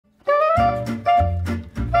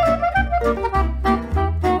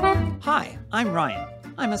I'm Ryan.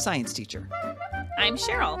 I'm a science teacher. I'm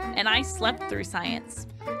Cheryl, and I slept through science.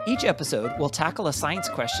 Each episode will tackle a science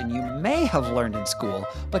question you may have learned in school,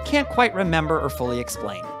 but can't quite remember or fully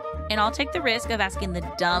explain. And I'll take the risk of asking the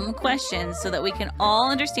dumb questions so that we can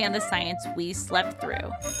all understand the science we slept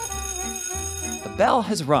through. The bell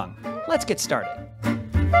has rung. Let's get started.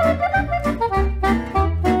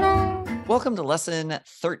 Welcome to lesson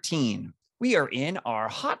 13. We are in our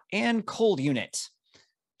hot and cold unit.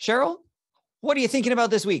 Cheryl, what are you thinking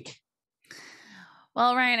about this week?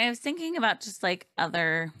 Well, Ryan, I was thinking about just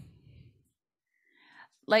other,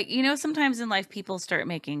 sometimes in life people start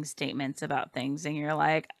making statements about things and you're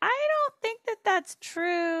like, I don't think that that's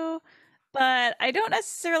true, but I don't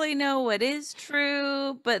necessarily know what is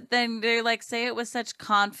true. But then they say it with such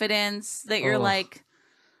confidence that you're like,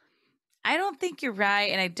 I don't think you're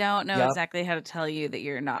right. And I don't know exactly how to tell you that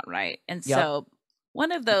you're not right. And so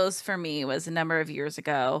one of those for me was a number of years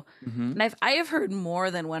ago. And I have heard more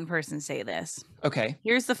than one person say this. Okay.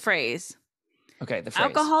 Here's the phrase. Okay, the phrase.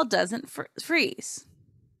 Alcohol doesn't freeze.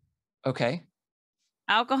 Okay.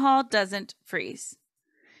 Alcohol doesn't freeze.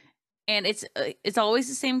 And it's always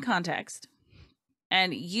the same context.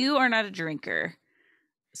 And you are not a drinker.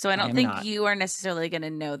 So I don't think you are necessarily going to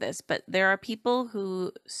know this, but there are people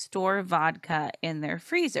who store vodka in their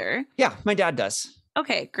freezer. Yeah, my dad does.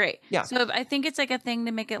 Okay, great. Yeah. So I think it's a thing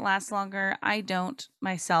to make it last longer. I don't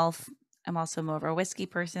myself. I'm also more of a whiskey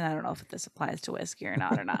person. I don't know if this applies to whiskey or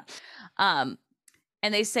not. And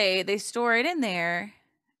they say they store it in there.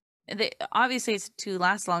 Obviously it's to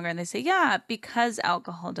last longer. And they say, yeah, because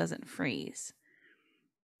alcohol doesn't freeze.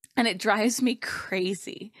 And it drives me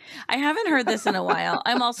crazy. I haven't heard this in a while.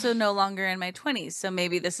 I'm also no longer in my 20s. So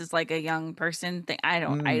maybe this is a young person thing. I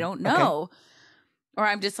don't know. Okay. Or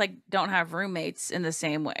I'm just don't have roommates in the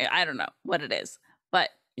same way. I don't know what it is. But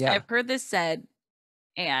I've heard this said,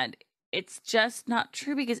 and it's just not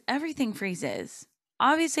true because everything freezes.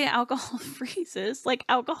 Obviously, alcohol freezes.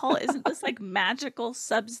 Alcohol isn't this magical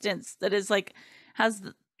substance that is has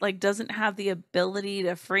doesn't have the ability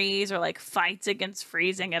to freeze or fights against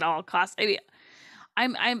freezing at all costs. I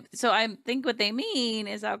mean, I think what they mean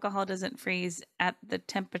is alcohol doesn't freeze at the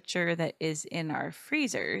temperature that is in our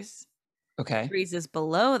freezers. Okay. It freezes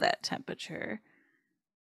below that temperature.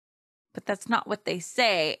 But that's not what they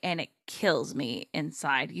say, and it kills me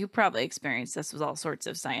inside. You probably experienced this with all sorts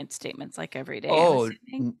of science statements every day. Oh,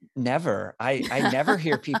 never. I never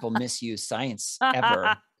hear people misuse science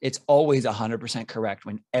ever. It's always 100% correct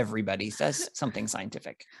when everybody says something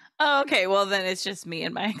scientific. Oh, okay. Well, then it's just me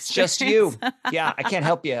and my experience. Just you. Yeah, I can't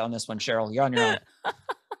help you on this one, Cheryl. You're on your own.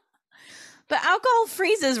 But alcohol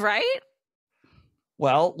freezes, right?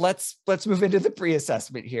 Well, let's move into the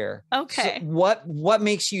pre-assessment here. Okay. So what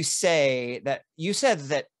makes you say that? You said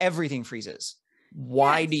that everything freezes.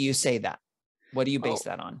 Why do you say that? What do you base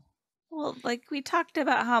that on? Well, we talked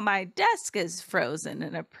about how my desk is frozen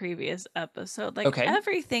in a previous episode.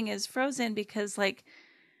 Everything is frozen because or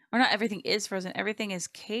not everything is frozen. Everything is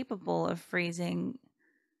capable of freezing.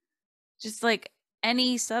 Just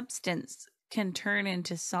any substance can turn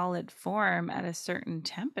into solid form at a certain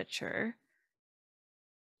temperature.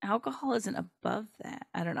 Alcohol isn't above that.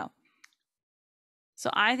 I don't know. So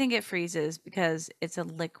I think it freezes because it's a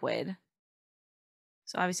liquid.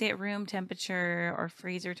 So obviously at room temperature or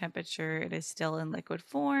freezer temperature, it is still in liquid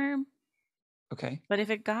form. Okay. But if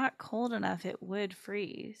it got cold enough, it would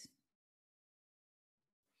freeze.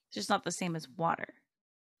 It's just not the same as water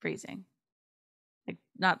freezing.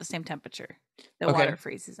 Not the same temperature that water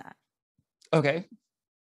freezes at. Okay.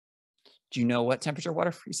 Do you know what temperature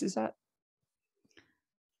water freezes at?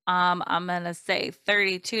 I'm going to say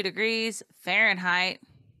 32 degrees Fahrenheit,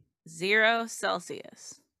 0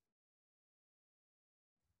 Celsius.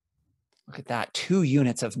 Look at that. 2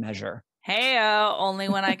 units of measure. Hey-o, only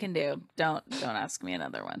one I can do. Don't ask me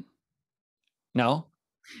another one. No?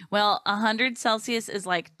 Well, 100 Celsius is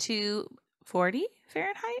 240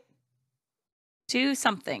 Fahrenheit? 2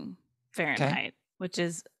 something Fahrenheit, which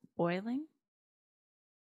is boiling.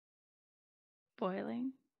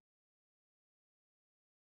 Boiling.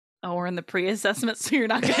 Oh, we're in the pre-assessment, so you're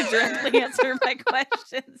not going to directly answer my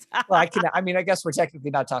questions. Well, I guess we're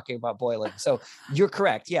technically not talking about boiling. So you're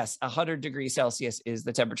correct. Yes, 100 degrees Celsius is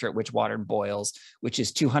the temperature at which water boils, which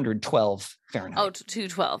is 212 Fahrenheit. Oh,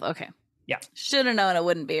 212. Okay. Yeah. Should have known it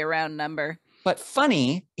wouldn't be a round number. But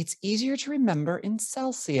funny, it's easier to remember in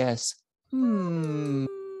Celsius. What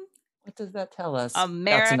does that tell us?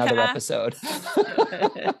 America. That's another episode.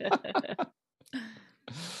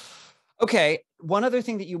 Okay. One other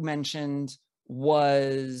thing that you mentioned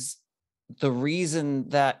was the reason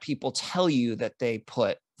that people tell you that they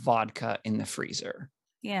put vodka in the freezer.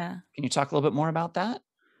 Yeah. Can you talk a little bit more about that?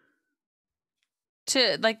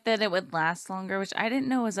 To like that it would last longer, which I didn't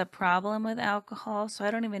know was a problem with alcohol, so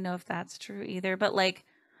I don't even know if that's true either. But like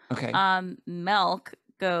Okay. milk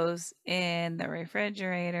goes in the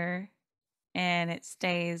refrigerator and it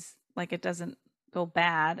stays like it doesn't go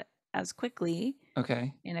bad as quickly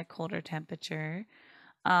Okay. in a colder temperature.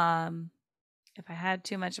 Um if I had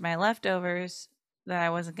too much of my leftovers that I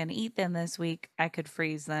wasn't going to eat them this week, I could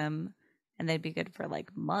freeze them and they'd be good for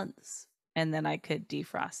like months. And then I could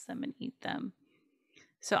defrost them and eat them.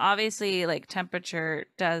 So obviously, like temperature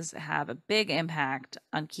does have a big impact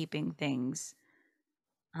on keeping things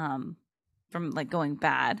from like going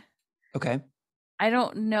bad. Okay. I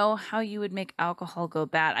don't know how you would make alcohol go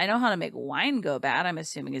bad. I know how to make wine go bad. I'm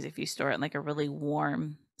assuming is if you store it in like a really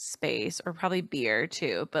warm space, or probably beer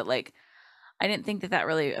too. But like, I didn't think that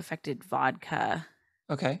really affected vodka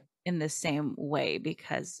Okay. in the same way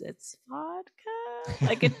because it's vodka.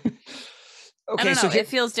 Like it, I Okay. don't know. It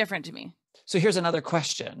feels different to me. So here's another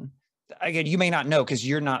question. Again, you may not know because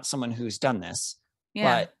you're not someone who's done this,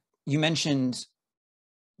 Yeah. but you mentioned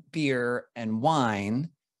beer and wine.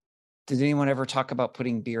 Did anyone ever talk about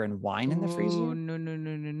putting beer and wine in the freezer?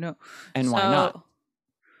 No. And why not?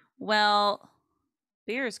 Well,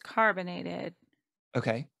 beer is carbonated,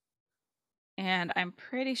 Okay. and I'm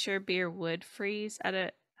pretty sure beer would freeze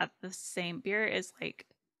at the same. Beer is like,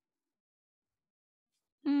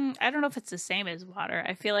 I don't know if it's the same as water.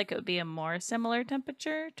 I feel like it would be a more similar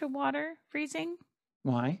temperature to water freezing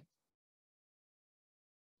Why?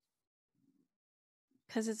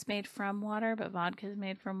 because it's made from water, but vodka is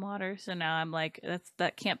made from water. So now I'm like,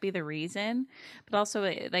 that can't be the reason. But also,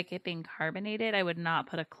 like it being carbonated, I would not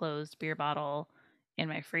put a closed beer bottle in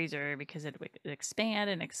my freezer because it would expand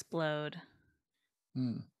and explode.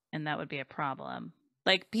 And that would be a problem.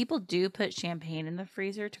 Like people do put champagne in the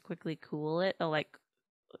freezer to quickly cool it. They'll like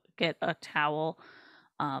get a towel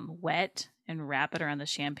wet and wrap it around the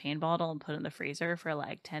champagne bottle and put it in the freezer for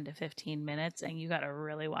like 10 to 15 minutes. And you got to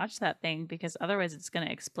really watch that thing because otherwise it's going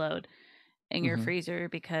to explode in your freezer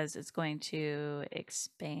because it's going to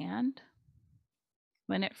expand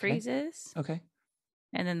when it freezes. Okay.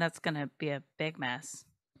 And then that's going to be a big mess.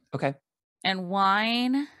 Okay. And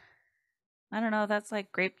wine, I don't know. That's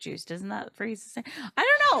like grape juice. Doesn't that freeze the same? I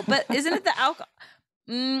don't know. But isn't it the alcohol?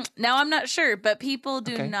 Now I'm not sure. But people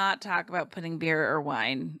do not talk about putting beer or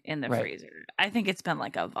wine in the freezer. I think it's been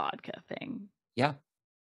like a vodka thing. Yeah.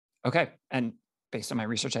 Okay. And based on my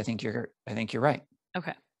research, I think you're right.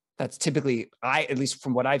 Okay. That's typically, at least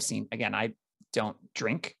from what I've seen, again, I don't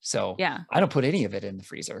drink. So yeah, I don't put any of it in the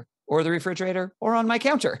freezer or the refrigerator or on my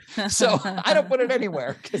counter. So I don't put it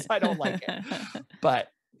anywhere because I don't like it. But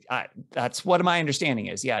that's what my understanding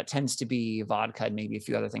is. Yeah, it tends to be vodka and maybe a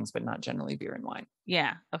few other things, but not generally beer and wine.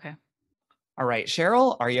 Yeah. Okay. All right,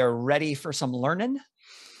 Cheryl, are you ready for some learning?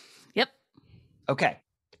 Yep. Okay.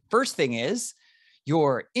 First thing is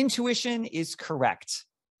your intuition is correct.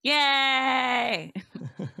 Yay!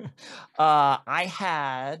 I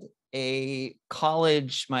had a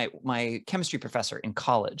college, my chemistry professor in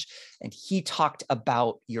college, and he talked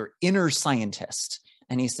about your inner scientist.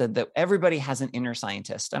 And he said that everybody has an inner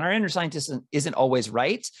scientist, and our inner scientist isn't always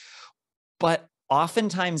right, but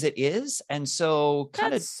oftentimes it is. And so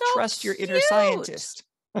kind of trust your inner scientist.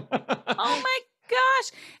 Oh my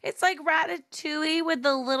gosh. It's like Ratatouille with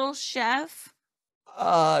the little chef.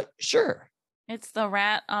 Sure. It's the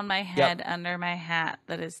rat on my head under my hat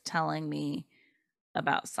that is telling me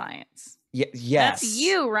about science. Yes. That's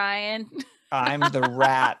you, Ryan. I'm the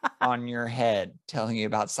rat on your head telling you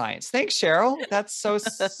about science. Thanks, Cheryl. That's so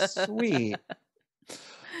sweet.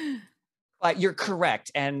 But you're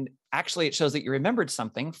correct. And actually, it shows that you remembered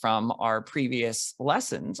something from our previous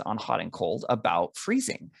lessons on hot and cold about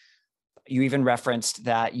freezing. You even referenced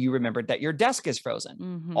that you remembered that your desk is frozen.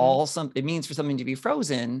 Mm-hmm. It means for something to be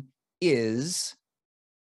frozen is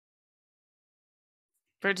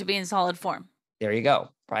for it to be in solid form. There you go,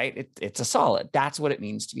 right? It's a solid. That's what it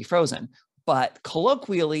means to be frozen. But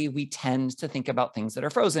colloquially, we tend to think about things that are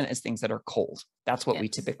frozen as things that are cold. That's what we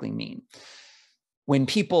typically mean. When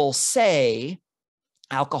people say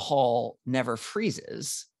alcohol never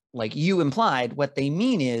freezes, like you implied, what they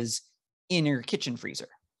mean is in your kitchen freezer.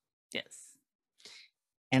 Yes.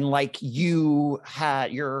 And like you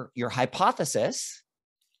had your hypothesis,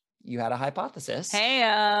 you had a hypothesis.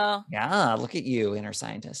 Hey-o. Yeah, look at you, inner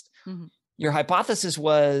scientist. Mm-hmm. Your hypothesis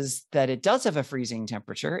was that it does have a freezing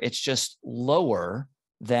temperature. It's just lower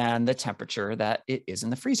than the temperature that it is in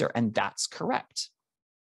the freezer. And that's correct.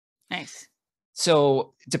 Nice.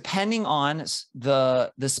 So depending on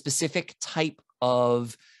the specific type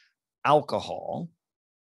of alcohol,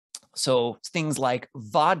 So things like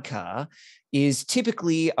vodka is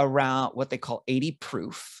typically around what they call 80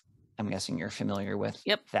 proof. I'm guessing you're familiar with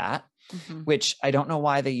that, which I don't know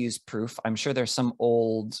why they use proof. I'm sure there's some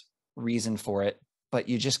old reason for it, but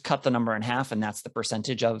you just cut the number in half and that's the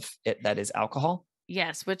percentage of it that is alcohol.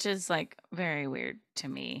 Yes, which is like very weird to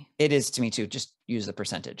me. It is to me too. Just use the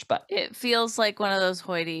percentage, but it feels like one of those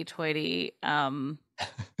hoity-toity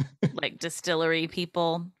like distillery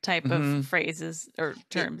people type of phrases or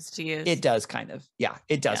terms to use. It does kind of. Yeah,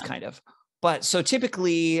 it does kind of. But so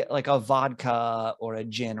typically like a vodka or a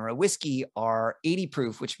gin or a whiskey are 80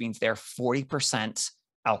 proof, which means they're 40%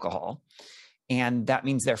 alcohol. And that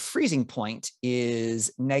means their freezing point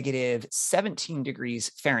is negative 17 degrees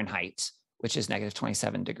Fahrenheit, which is negative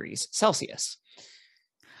 27 degrees Celsius.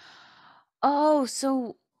 Oh,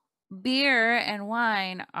 so beer and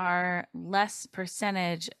wine are less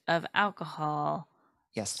percentage of alcohol.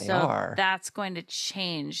 Yes, they are. That's going to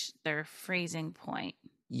change their freezing point.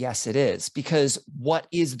 Yes, it is. Because what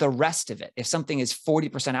is the rest of it? If something is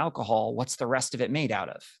 40% alcohol, what's the rest of it made out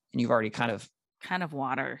of? And you've already kind of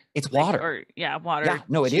water. It's water. Water. Yeah,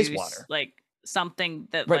 no, juice, it is water. Like something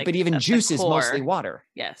that right, but even juice is mostly water.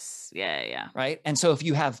 Yes. Yeah. Right. And so if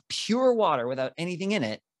you have pure water without anything in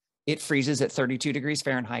it, it freezes at 32 degrees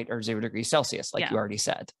Fahrenheit or 0 degrees Celsius, like you already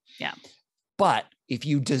said. Yeah. But if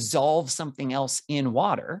you dissolve something else in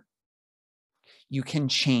water, you can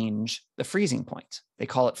change the freezing point. They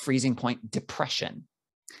call it freezing point depression,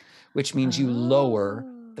 which means you lower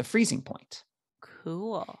the freezing point.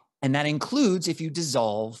 Cool. And that includes if you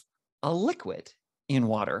dissolve a liquid in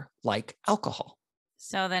water, like alcohol.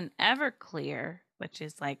 So then Everclear, which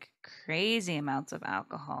is like crazy amounts of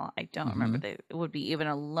alcohol, I don't remember that it would be even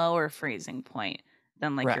a lower freezing point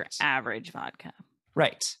than like your average vodka.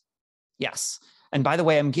 Right. Yes. And by the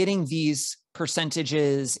way, I'm getting these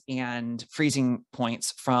percentages and freezing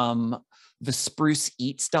points from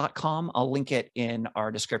thespruceeats.com. I'll link it in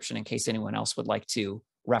our description in case anyone else would like to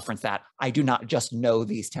reference that. I do not just know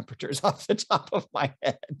these temperatures off the top of my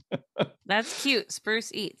head. That's cute.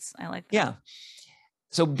 Spruce Eats. I like that. Yeah.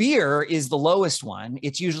 So beer is the lowest one.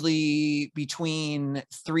 It's usually between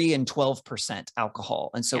 3 and 12%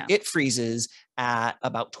 alcohol. And so it freezes at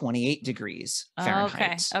about 28 degrees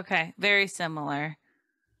Fahrenheit. Okay. Very similar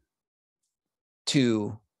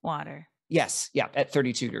to water. Yes. Yeah. At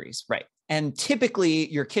 32 degrees. Right. And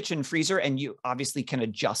typically your kitchen freezer, and you obviously can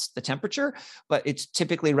adjust the temperature, but it's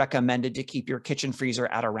typically recommended to keep your kitchen freezer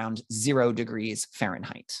at around 0 degrees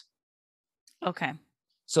Fahrenheit. Okay.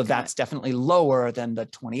 So that's definitely lower than the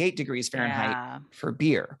 28 degrees Fahrenheit for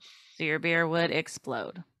beer. So your beer would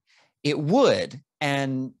explode. It would.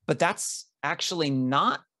 But that's actually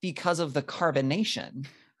not because of the carbonation.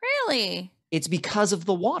 Really? It's because of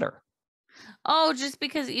the water. Oh, just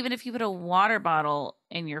because even if you put a water bottle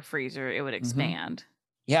in your freezer, it would expand.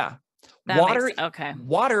 Yeah.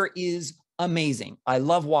 Water is amazing. I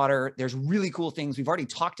love water. There's really cool things. We've already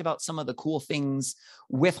talked about some of the cool things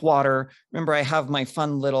with water. Remember, I have my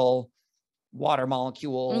fun little water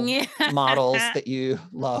molecule models that you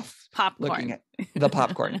love. Popcorn. Looking at the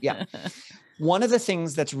popcorn. Yeah. One of the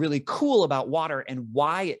things that's really cool about water and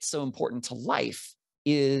why it's so important to life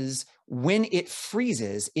is when it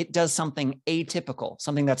freezes, it does something atypical,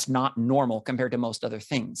 something that's not normal compared to most other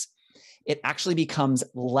things. It actually becomes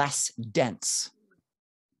less dense.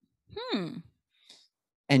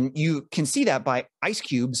 And you can see that by ice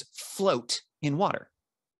cubes float in water.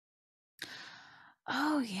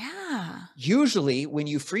 Oh, yeah. Usually when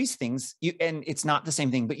you freeze things, and it's not the same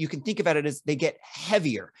thing, but you can think about it as they get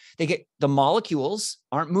heavier. The molecules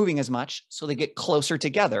aren't moving as much, so they get closer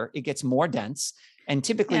together. It gets more dense. And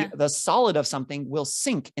typically the solid of something will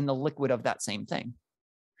sink in the liquid of that same thing.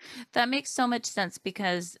 That makes so much sense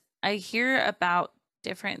because I hear about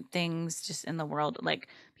different things just in the world. Like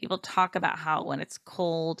people talk about how when it's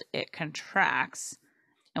cold, it contracts.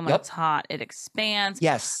 And when it's hot, it expands.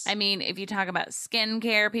 Yes. I mean, if you talk about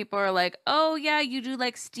skincare, people are like, oh, yeah, you do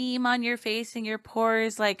like steam on your face and your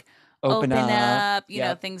pores like open up, you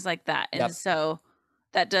know, things like that. And so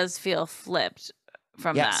that does feel flipped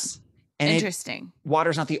from that. And interesting.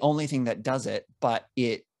 Water's not the only thing that does it, but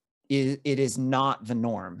it is not the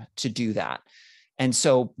norm to do that. And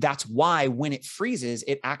so that's why when it freezes,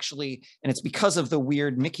 it actually, and it's because of the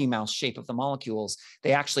weird Mickey Mouse shape of the molecules,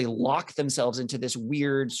 they actually lock themselves into this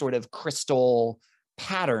weird sort of crystal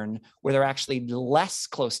pattern where they're actually less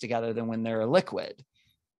close together than when they're a liquid.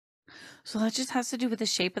 So that just has to do with the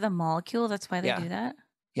shape of the molecule. That's why they do that?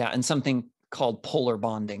 Yeah. And something called polar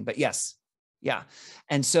bonding, but yes. Yeah.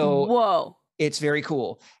 And so it's very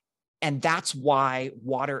cool. And that's why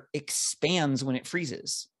water expands when it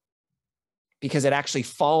freezes. because it actually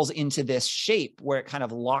falls into this shape where it kind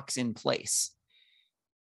of locks in place.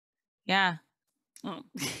 Yeah.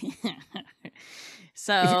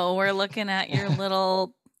 So we're looking at your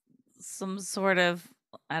little, some sort of,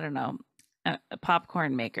 I don't know, a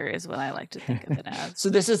popcorn maker is what I like to think of it as. So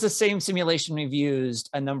this is the same simulation we've used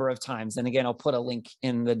a number of times. And again, I'll put a link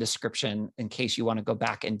in the description in case you want to go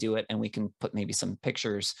back and do it. And we can put maybe some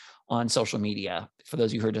pictures on social media for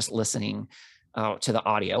those of you who are just listening to the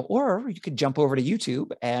audio, or you could jump over to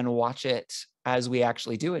YouTube and watch it as we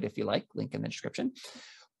actually do it if you like, link in the description.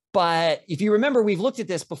 But if you remember, we've looked at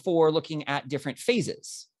this before looking at different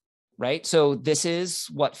phases, right? So this is,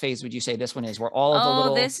 what phase would you say this one is? Where all of the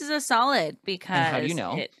little... this is a solid because and how do you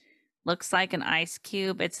know? It looks like an ice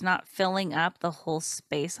cube. It's not filling up the whole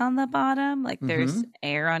space on the bottom. Like there's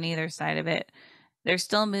air on either side of it. They're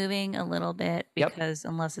still moving a little bit because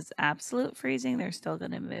unless it's absolute freezing, they're still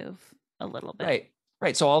going to move a little bit.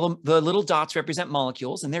 Right. So all the little dots represent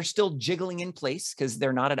molecules, and they're still jiggling in place because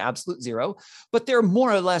they're not at absolute zero, but they're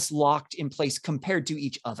more or less locked in place compared to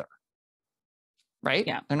each other. Right?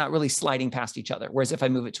 Yeah. They're not really sliding past each other. Whereas if I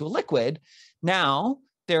move it to a liquid, now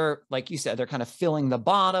they're, like you said, they're kind of filling the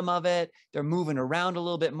bottom of it. They're moving around a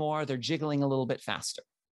little bit more. They're jiggling a little bit faster.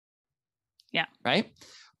 Yeah. Right.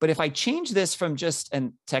 But if I change this from just,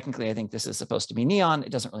 and technically I think this is supposed to be neon,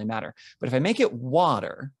 it doesn't really matter. But if I make it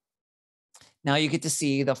water, now you get to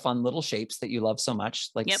see the fun little shapes that you love so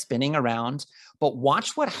much, like spinning around. But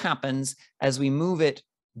watch what happens as we move it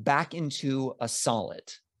back into a solid.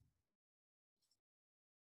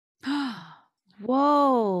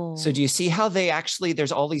 Whoa. So do you see how they actually,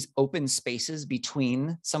 there's all these open spaces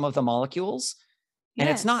between some of the molecules? And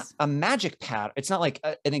it's not a magic pattern. It's not like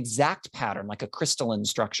an exact pattern, like a crystalline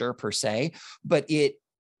structure per se, but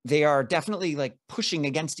they are definitely like pushing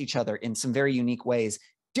against each other in some very unique ways,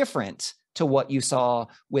 different to what you saw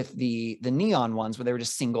with the neon ones where they were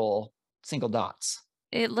just single dots.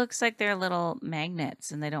 It looks like they're little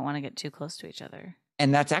magnets and they don't want to get too close to each other.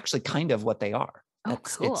 And that's actually kind of what they are. Oh,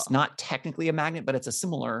 cool. It's not technically a magnet, but it's a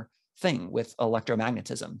similar thing with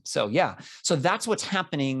electromagnetism. So yeah, so that's what's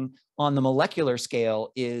happening on the molecular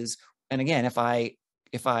scale is, and again, if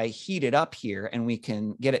I heat it up here and we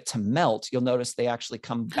can get it to melt, you'll notice they actually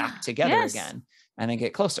come back together again and then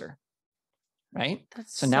get closer. Right?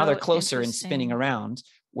 So now they're closer and spinning around.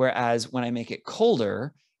 Whereas when I make it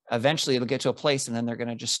colder, eventually it'll get to a place and then they're going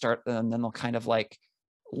to just start, and then they'll kind of like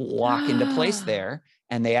lock into place there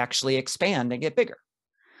and they actually expand and get bigger.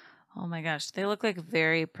 Oh my gosh. They look like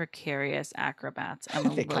very precarious acrobats. I'm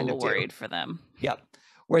a little worried for them. Yep.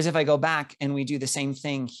 Whereas if I go back and we do the same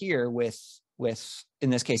thing here with, in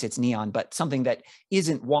this case, it's neon, but something that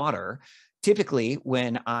isn't water, typically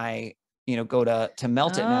when I, go to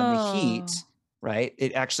melt it and add the heat, right?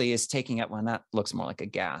 It actually is taking up, when that looks more like a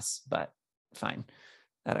gas, but fine.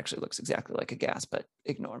 That actually looks exactly like a gas, but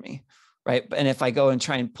ignore me, right? And if I go and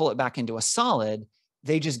try and pull it back into a solid,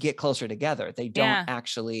 they just get closer together. They don't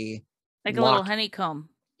actually like a little honeycomb.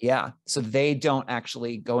 Yeah. So they don't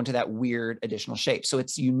actually go into that weird additional shape. So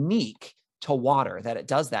it's unique to water that it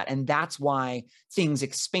does that. And that's why things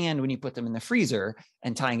expand when you put them in the freezer.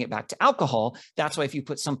 And tying it back to alcohol, that's why if you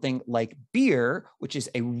put something like beer, which is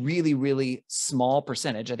a really, really small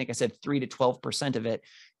percentage, I think I said 3 to 12% of it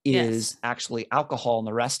is actually alcohol, and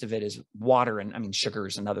the rest of it is water and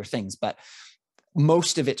sugars and other things. But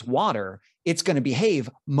most of it's water, it's going to behave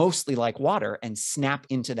mostly like water and snap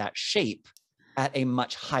into that shape at a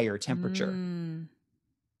much higher temperature.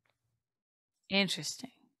 Interesting.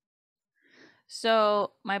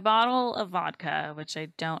 So my bottle of vodka, which I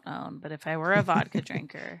don't own, but if I were a vodka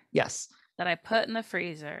drinker, yes, that I put in the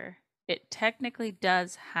freezer, it technically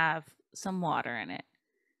does have some water in it.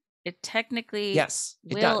 It technically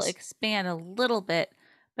will expand a little bit,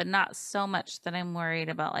 but not so much that I'm worried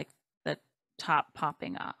about like the top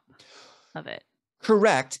popping up of it.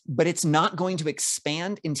 Correct, but it's not going to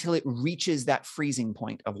expand until it reaches that freezing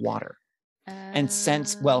point of water. And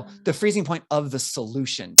the freezing point of the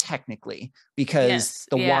solution, technically, because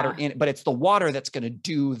the water in it, but it's the water that's going to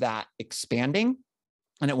do that expanding,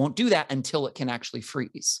 and it won't do that until it can actually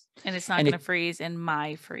freeze. And it's not going to freeze in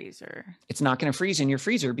my freezer. It's not going to freeze in your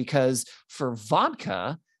freezer because for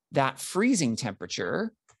vodka, that freezing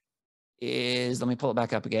temperature is, let me pull it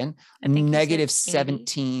back up again, negative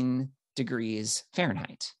 17 degrees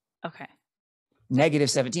Fahrenheit. Okay. Negative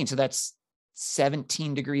 17. So that's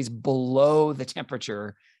 17 degrees below the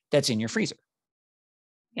temperature that's in your freezer.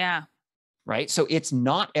 Yeah. Right. So it's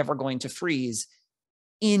not ever going to freeze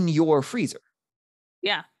in your freezer.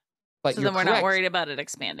 Yeah. But So you're then we're not correct. worried about it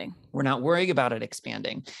expanding. We're not worrying about it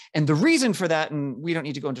expanding. And the reason for that, and we don't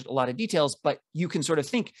need to go into a lot of details, but you can sort of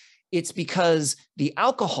think it's because the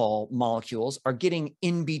alcohol molecules are getting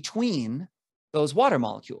in between those water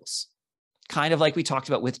molecules. Kind of like we talked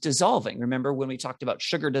about with dissolving. Remember when we talked about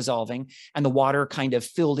sugar dissolving and the water kind of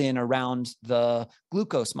filled in around the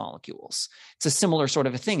glucose molecules? It's a similar sort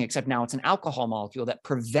of a thing, except now it's an alcohol molecule that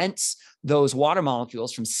prevents those water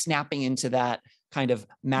molecules from snapping into that kind of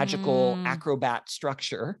magical acrobat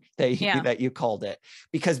structure that you called it,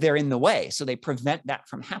 because they're in the way. So they prevent that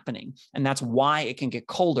from happening. And that's why it can get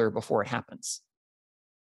colder before it happens.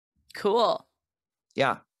 Cool.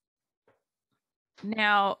 Yeah.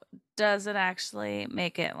 Now, does it actually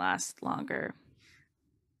make it last longer?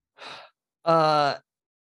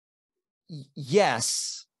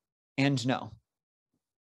 Yes and no.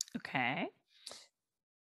 Okay.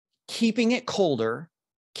 Keeping it colder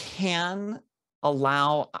can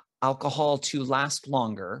allow alcohol to last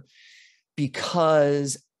longer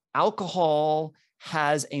because alcohol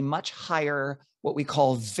has a much higher, what we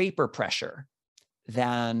call vapor pressure,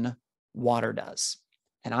 than water does.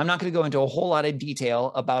 And I'm not going to go into a whole lot of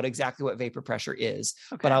detail about exactly what vapor pressure is,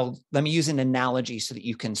 but let me use an analogy so that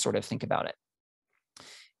you can sort of think about it.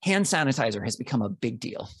 Hand sanitizer has become a big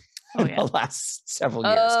deal in the last several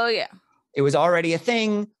years. Oh, yeah. It was already a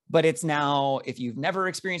thing, but it's now, if you've never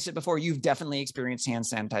experienced it before, you've definitely experienced hand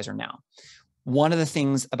sanitizer now. One of the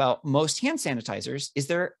things about most hand sanitizers is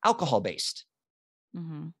they're alcohol-based.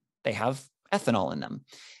 Mm-hmm. They have ethanol in them.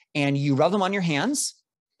 And you rub them on your hands,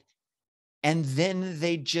 and then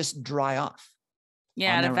they just dry off.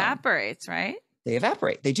 Yeah, it evaporates, right? They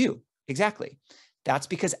evaporate. They do. Exactly. That's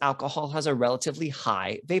because alcohol has a relatively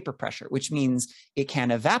high vapor pressure, which means it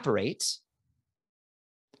can evaporate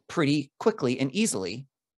pretty quickly and easily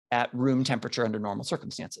at room temperature under normal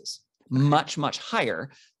circumstances. Much, much higher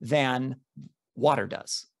than water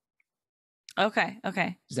does. Okay.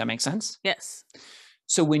 Does that make sense? Yes.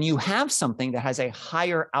 So when you have something that has a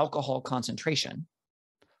higher alcohol concentration,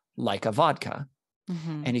 like a vodka,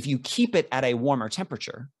 and if you keep it at a warmer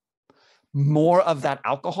temperature, more of that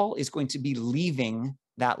alcohol is going to be leaving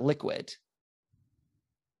that liquid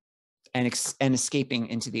and escaping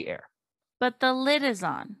into the air. But the lid is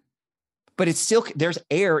on. But it's still, there's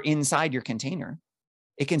air inside your container.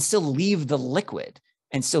 It can still leave the liquid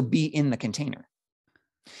and still be in the container.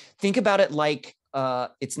 Think about it like,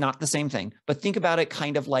 it's not the same thing, but think about it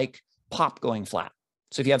kind of like pop going flat.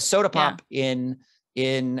 So if you have soda pop in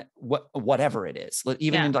whatever it is,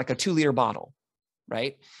 even in like a 2-liter bottle,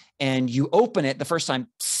 right? And you open it the first time,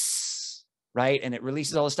 right? And it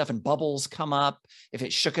releases all this stuff and bubbles come up. If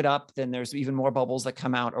it shook it up, then there's even more bubbles that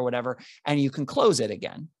come out or whatever, and you can close it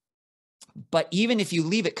again. But even if you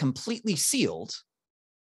leave it completely sealed,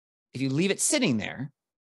 if you leave it sitting there,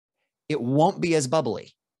 it won't be as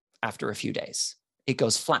bubbly after a few days. It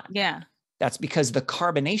goes flat. Yeah. That's because the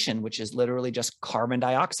carbonation, which is literally just carbon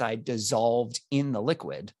dioxide dissolved in the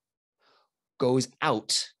liquid, goes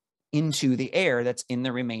out into the air that's in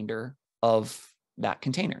the remainder of that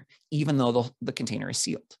container, even though the container is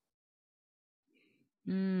sealed.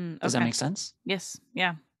 Does that make sense? Yes.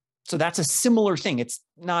 Yeah. So that's a similar thing. It's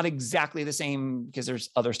not exactly the same because there's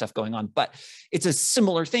other stuff going on, but it's a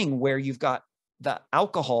similar thing where you've got the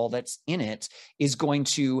alcohol that's in it is going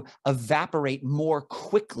to evaporate more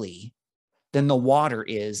quickly than the water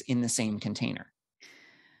is in the same container.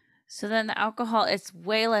 So then the alcohol, it's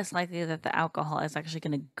way less likely that the alcohol is actually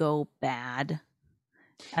going to go bad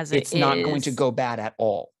as it's not going to go bad at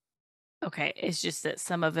all. Okay. It's just that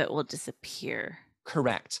some of it will disappear.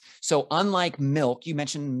 Correct. So unlike milk, you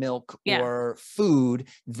mentioned milk or food,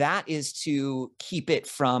 that is to keep it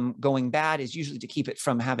from going bad, is usually to keep it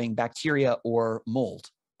from having bacteria or mold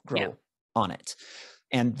grow on it.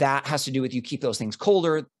 And that has to do with you keep those things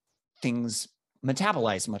colder, things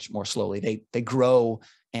metabolize much more slowly. They grow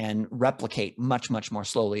and replicate much, much more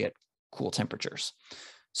slowly at cool temperatures.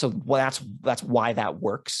 So that's why that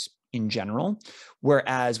works in general.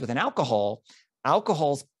 Whereas with an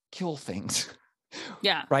alcohols kill things.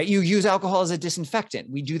 Yeah. Right. You use alcohol as a disinfectant.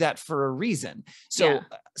 We do that for a reason. So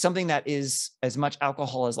something that is as much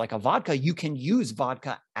alcohol as like a vodka, you can use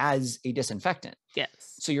vodka as a disinfectant. Yes.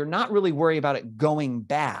 So you're not really worried about it going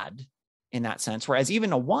bad in that sense. Whereas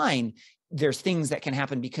even a wine, there's things that can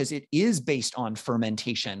happen because it is based on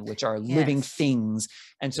fermentation, which are living things.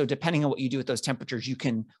 And so depending on what you do at those temperatures, you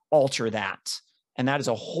can alter that. And that is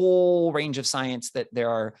a whole range of science that there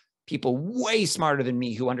are people way smarter than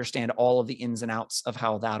me who understand all of the ins and outs of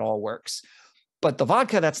how that all works. But the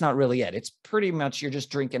vodka, that's not really it. It's pretty much you're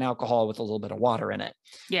just drinking alcohol with a little bit of water in it.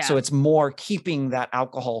 Yeah. So it's more keeping that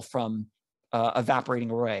alcohol from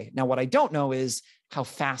evaporating away. Now, what I don't know is how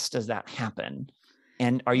fast does that happen?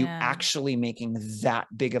 And are you actually making that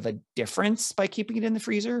big of a difference by keeping it in the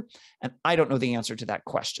freezer? And I don't know the answer to that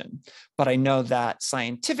question, but I know that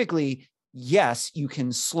scientifically, yes, you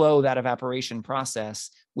can slow that evaporation process,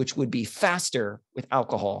 which would be faster with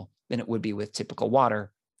alcohol than it would be with typical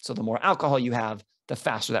water. So the more alcohol you have, the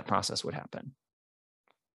faster that process would happen.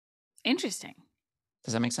 Interesting.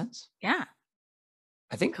 Does that make sense? Yeah.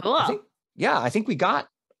 I think, cool. I think we got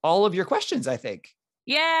all of your questions, I think.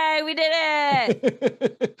 Yay, we did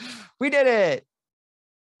it. We did it.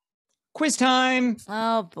 Quiz time.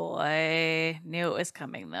 Oh boy. Knew it was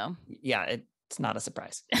coming though. Yeah, it's not a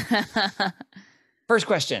surprise. First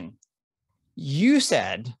question. You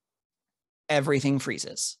said everything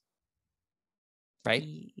freezes, right?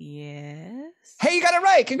 Yes. Hey, you got it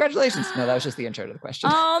right. Congratulations. No, that was just the intro to the question.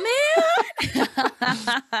 Oh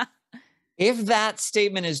man. If that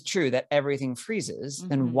statement is true, that everything freezes,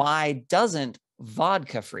 then why doesn't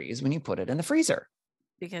vodka freeze when you put it in the freezer?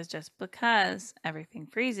 Because just because everything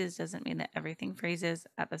freezes doesn't mean that everything freezes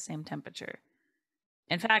at the same temperature.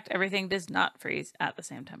 In fact, everything does not freeze at the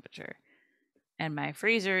same temperature. And my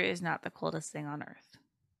freezer is not the coldest thing on earth.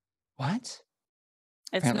 What?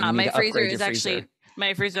 It's Apparently not. you need My to upgrade freezer your is actually freezer.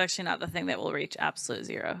 my freezer is actually not the thing that will reach absolute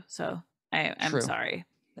zero. So I'm sorry.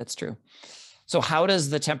 That's true. So how does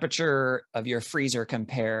the temperature of your freezer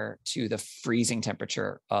compare to the freezing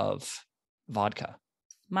temperature of vodka?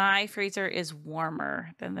 My freezer is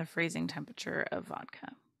warmer than the freezing temperature of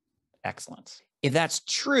vodka. Excellent. If that's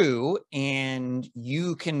true and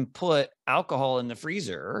you can put alcohol in the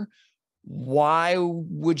freezer, why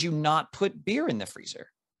would you not put beer in the freezer?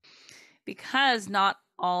 Because not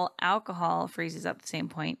all alcohol freezes at the same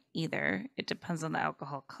point either. It depends on the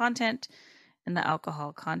alcohol content, and the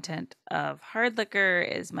alcohol content of hard liquor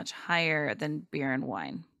is much higher than beer and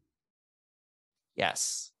wine.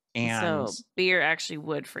 Yes. So And beer actually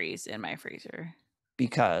would freeze in my freezer.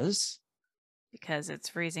 Because its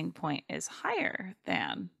freezing point is higher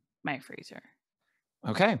than my freezer.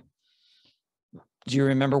 Okay. Do you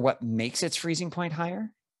remember what makes its freezing point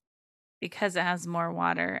higher? Because it has more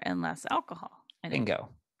water and less alcohol. Bingo.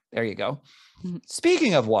 There you go.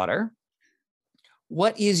 Speaking of water,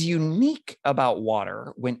 what is unique about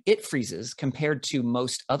water when it freezes compared to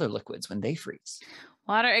most other liquids when they freeze?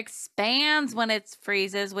 Water expands when it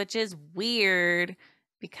freezes, which is weird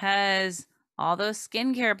because all those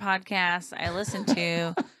skincare podcasts I listen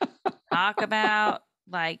to talk about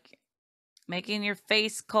like making your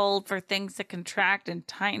face cold for things to contract and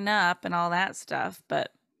tighten up and all that stuff,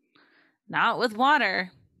 but not with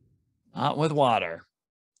water. Not with water.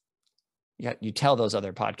 Yeah, you tell those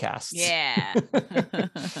other podcasts. Yeah.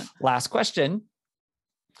 Last question.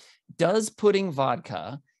 Does putting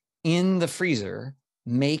vodka in the freezer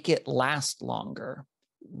make it last longer?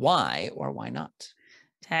 Why or why not?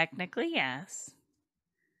 Technically, yes.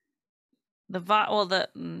 The vodka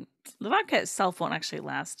itself won't actually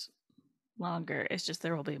last longer. It's just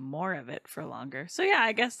there will be more of it for longer. So yeah,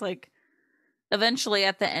 I guess like eventually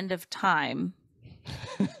at the end of time,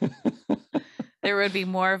 there would be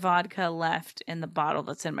more vodka left in the bottle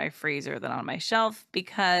that's in my freezer than on my shelf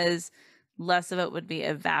because less of it would be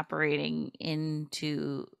evaporating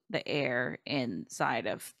into the air inside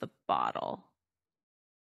of the bottle.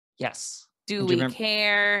 Yes. Do we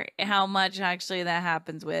care how much actually that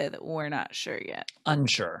happens with? We're not sure yet.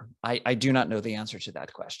 Unsure. I do not know the answer to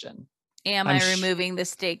that question. Am I removing the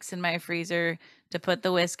steaks in my freezer to put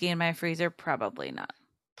the whiskey in my freezer? Probably not.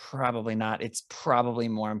 Probably not. It's probably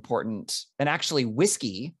more important. And actually,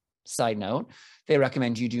 whiskey, side note, they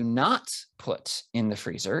recommend you do not put in the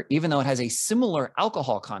freezer, even though it has a similar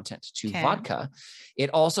alcohol content to vodka. It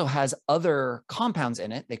also has other compounds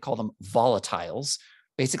in it. They call them volatiles,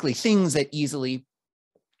 basically things that easily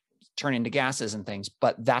turn into gases and things,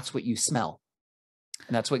 but that's what you smell.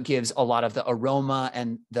 And that's what gives a lot of the aroma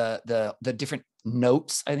and the different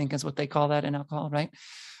notes, I think is what they call that in alcohol, right?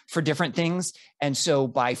 For different things. And so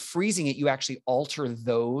by freezing it, you actually alter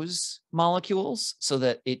those molecules so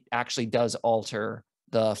that it actually does alter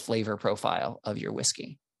the flavor profile of your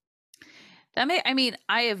whiskey.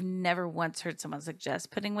 I have never once heard someone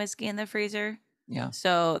suggest putting whiskey in the freezer. Yeah.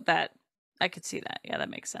 So that I could see that. Yeah, that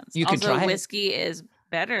makes sense. You could try whiskey is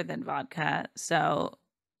better than vodka. So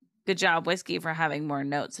good job, whiskey, for having more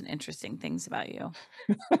notes and interesting things about you.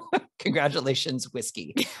 Congratulations,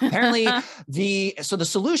 whiskey. Apparently, the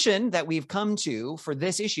solution that we've come to for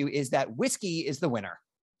this issue is that whiskey is the winner.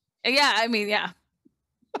 Yeah, I mean, yeah.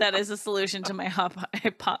 That is a solution to my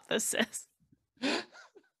hypothesis.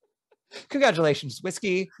 Congratulations,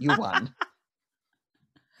 whiskey. You won.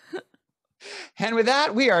 And with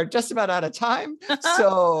that, we are just about out of time.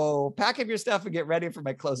 So pack up your stuff and get ready for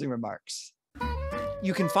my closing remarks.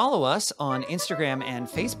 You can follow us on Instagram and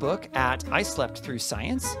Facebook at I Slept Through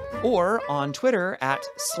Science or on Twitter at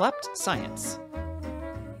Slept Science.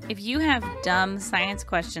 If you have dumb science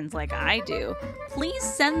questions like I do, please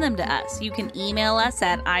send them to us. You can email us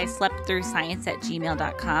at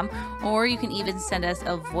isleptthroughscience@gmail.com, or you can even send us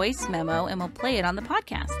a voice memo and we'll play it on the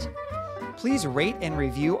podcast. Please rate and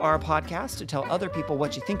review our podcast to tell other people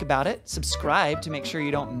what you think about it, subscribe to make sure you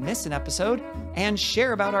don't miss an episode, and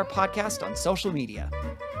share about our podcast on social media.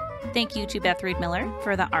 Thank you to Beth Reed Miller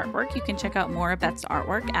for the artwork. You can check out more of Beth's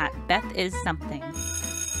artwork at Beth Is Something.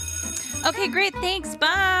 Okay, great. Thanks.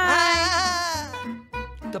 Bye.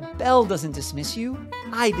 The bell doesn't dismiss you.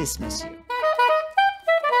 I dismiss you.